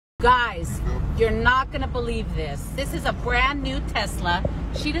Guys, you're not gonna believe this. This is a brand new Tesla.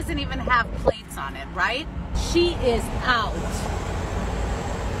 She doesn't even have plates on it, right? She is out,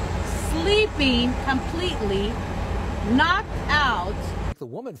 sleeping completely, knocked out. The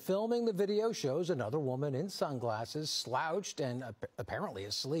woman filming the video shows another woman in sunglasses, slouched and apparently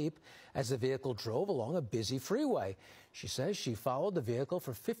asleep as the vehicle drove along a busy freeway. She says she followed the vehicle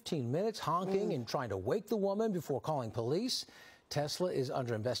for 15 minutes, honking and trying to wake the woman before calling police. Tesla is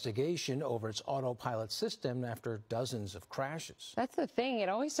under investigation over its autopilot system after dozens of crashes. That's the thing. It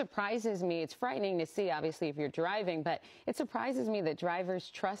always surprises me. It's frightening to see, obviously, if you're driving, but it surprises me that drivers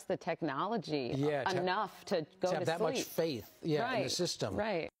trust the technology enough to go to have that sleep. much faith in the system.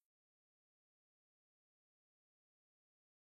 Right.